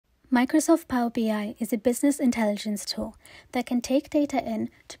Microsoft Power BI is a business intelligence tool that can take data in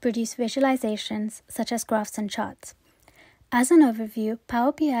to produce visualizations such as graphs and charts. As an overview,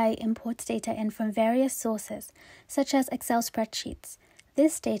 Power BI imports data in from various sources, such as Excel spreadsheets.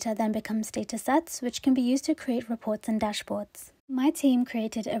 This data then becomes datasets, which can be used to create reports and dashboards. My team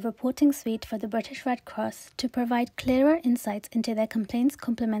created a reporting suite for the British Red Cross to provide clearer insights into their complaints,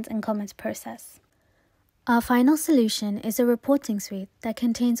 compliments, and comments process. Our final solution is a reporting suite that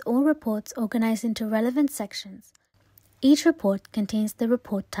contains all reports organized into relevant sections. Each report contains the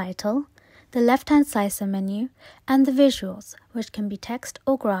report title, the left-hand slicer menu, and the visuals, which can be text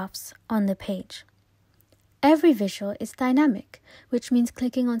or graphs, on the page. Every visual is dynamic, which means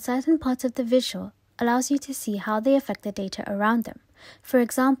clicking on certain parts of the visual allows you to see how they affect the data around them. For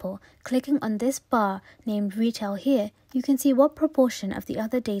example, clicking on this bar named Retail here, you can see what proportion of the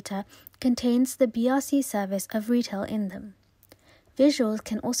other data contains the BRC service of retail in them. Visuals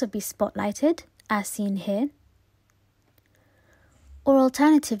can also be spotlighted, as seen here, or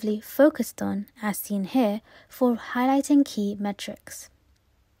alternatively focused on, as seen here, for highlighting key metrics.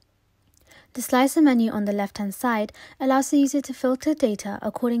 The slicer menu on the left-hand side allows the user to filter data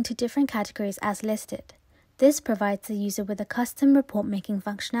according to different categories as listed. This provides the user with a custom report-making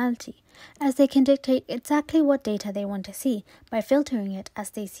functionality, as they can dictate exactly what data they want to see by filtering it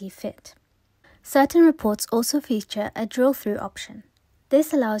as they see fit. Certain reports also feature a drill-through option.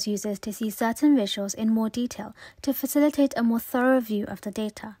 This allows users to see certain visuals in more detail to facilitate a more thorough view of the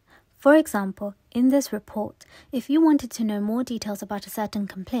data. For example, in this report, if you wanted to know more details about a certain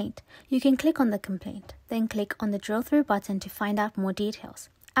complaint, you can click on the complaint, then click on the drill-through button to find out more details,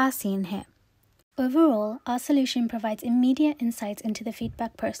 as seen here. Overall, our solution provides immediate insights into the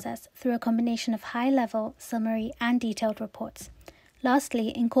feedback process through a combination of high-level, summary, and detailed reports.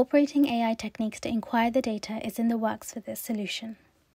 Lastly, incorporating AI techniques to inquire the data is in the works for this solution.